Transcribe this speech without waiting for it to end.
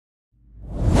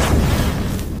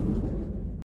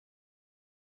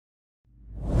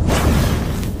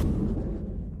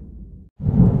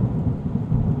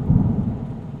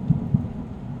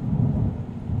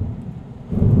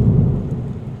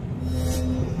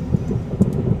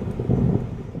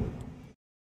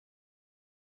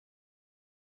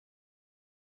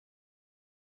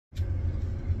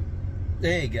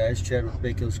Hey guys, Chad with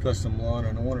BAKO'S Custom Lawn,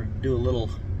 and I wanted to do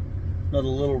another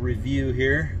little review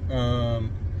here.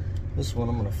 This one,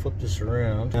 I'm going to flip this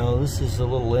around. Now this is a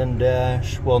little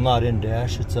in-dash, well, not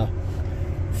in-dash, it's a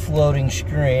floating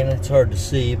screen. It's hard to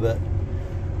see, but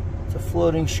it's a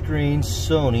floating screen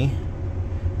Sony,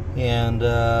 and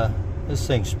this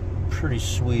thing's pretty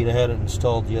sweet. I had it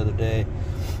installed the other day.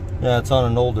 Now it's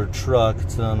on an older truck.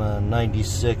 It's on a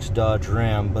 96 Dodge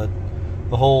Ram, but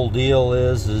the whole deal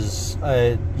is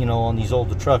you know, on these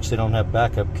older trucks they don't have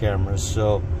backup cameras.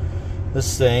 So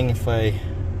this thing, if I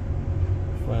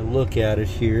look at it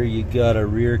here, you got a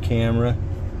rear camera.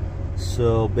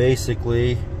 So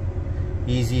basically,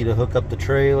 easy to hook up the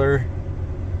trailer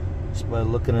just by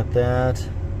looking at that.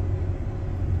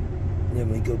 Then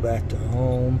we go back to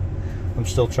home. I'm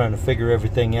still trying to figure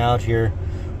everything out here,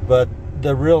 but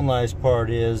the real nice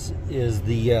part is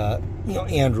the you know,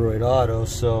 Android Auto.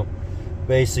 So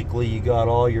basically you got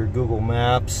all your Google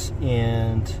Maps,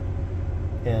 and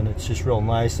it's just real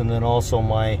nice. And then also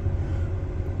my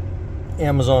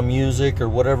Amazon Music or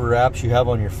whatever apps you have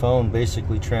on your phone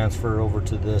basically transfer over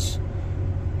to this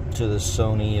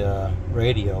Sony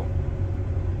radio.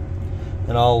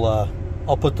 And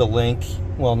I'll put the link,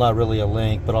 well, not really a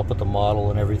link, but I'll put the model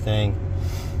and everything,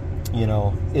 you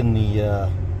know, in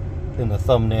the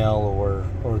thumbnail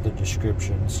or the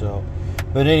description. So,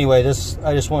 but anyway,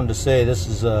 I just wanted to say this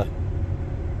is a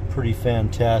pretty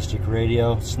fantastic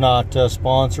radio. It's not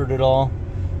sponsored at all,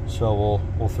 so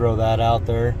we'll throw that out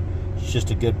there. It's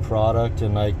just a good product,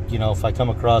 and you know, if I come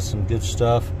across some good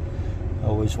stuff, I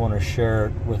always want to share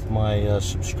it with my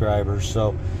subscribers.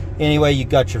 So anyway, you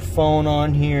got your phone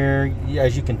on here.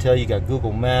 As you can tell, you got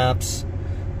Google Maps.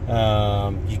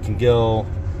 You can go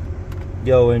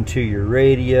into your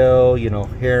radio, you know,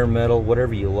 hair metal,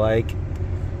 whatever you like,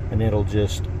 and it'll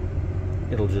just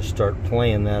start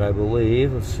playing that, I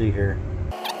believe. Let's see here.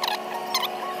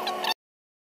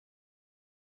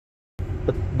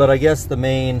 But I guess the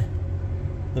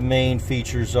main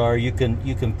features are you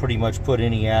can pretty much put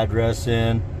any address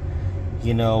in,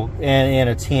 you know, and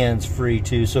it's hands-free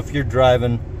too. So if you're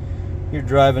driving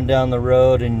down the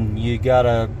road and you got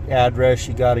a address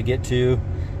you got to get to,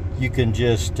 you can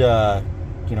just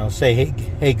you know, say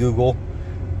hey Google,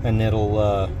 and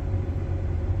it'll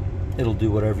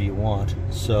do whatever you want.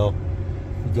 So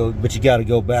but you got to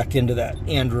go back into that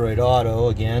Android Auto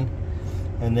again,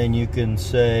 and then you can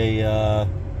say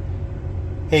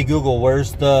hey Google,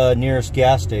 where's the nearest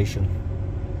gas station?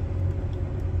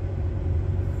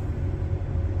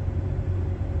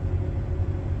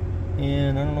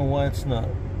 And I don't know why it's not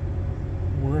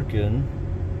working.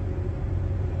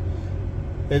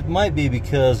 It might be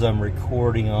because I'm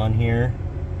recording on here,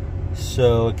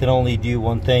 so it can only do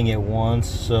one thing at once.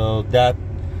 So that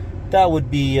would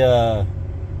be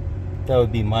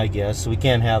my guess. So we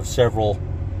can't have several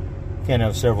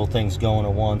things going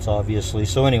at once, obviously.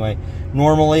 So anyway,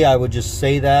 normally I would just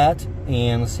say that,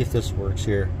 and let's see if this works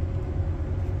here.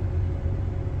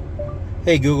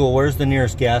 Hey Google, where's the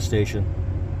nearest gas station?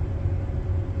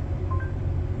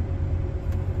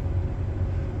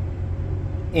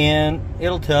 And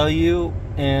it'll tell you,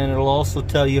 and it'll also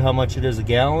tell you how much it is a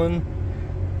gallon.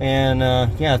 And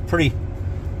yeah, it's pretty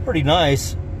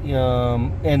nice.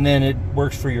 And then it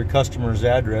works for your customers'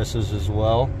 addresses as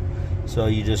well. So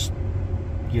you just,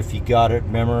 if you got it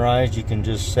memorized, you can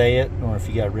just say it, or if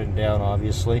you got it written down,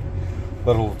 obviously,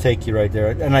 but it'll take you right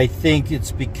there. And I think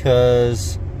it's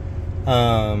because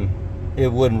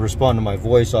it wouldn't respond to my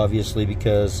voice, obviously,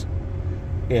 because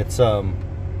it's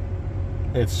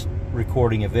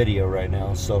recording a video right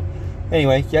now. So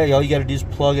anyway, yeah, all you got to do is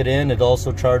plug it in. It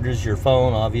also charges your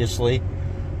phone, obviously,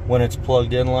 when it's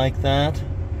plugged in like that.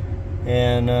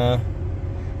 And yeah,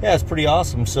 it's pretty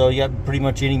awesome. So you got pretty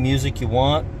much any music you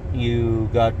want. You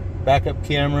got backup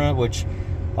camera, which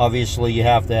obviously you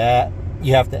have to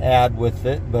add with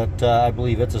it, but I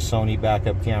believe it's a Sony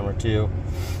backup camera too.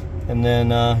 And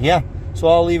then yeah, so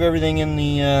I'll leave everything in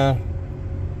the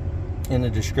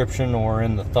description or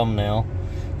in the thumbnail.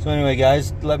 So anyway,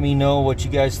 guys, let me know what you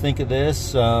guys think of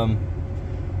this,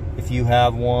 if you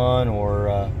have one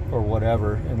or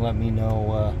whatever, and let me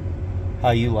know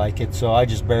how you like it. So I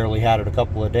just barely had it a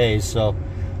couple of days, so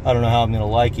I don't know how I'm gonna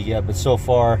like it yet, but so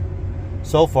far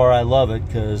I love it,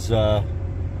 because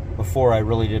before I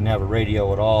really didn't have a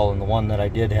radio at all, and the one that I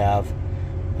did have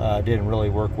didn't really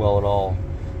work well at all.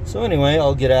 So anyway,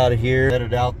 I'll get out of here,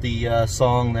 edit out the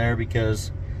song there,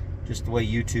 because just the way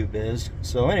YouTube is.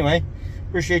 So anyway,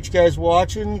 appreciate you guys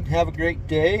watching. Have a great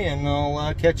day, and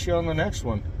I'll catch you on the next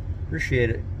one. Appreciate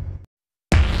it.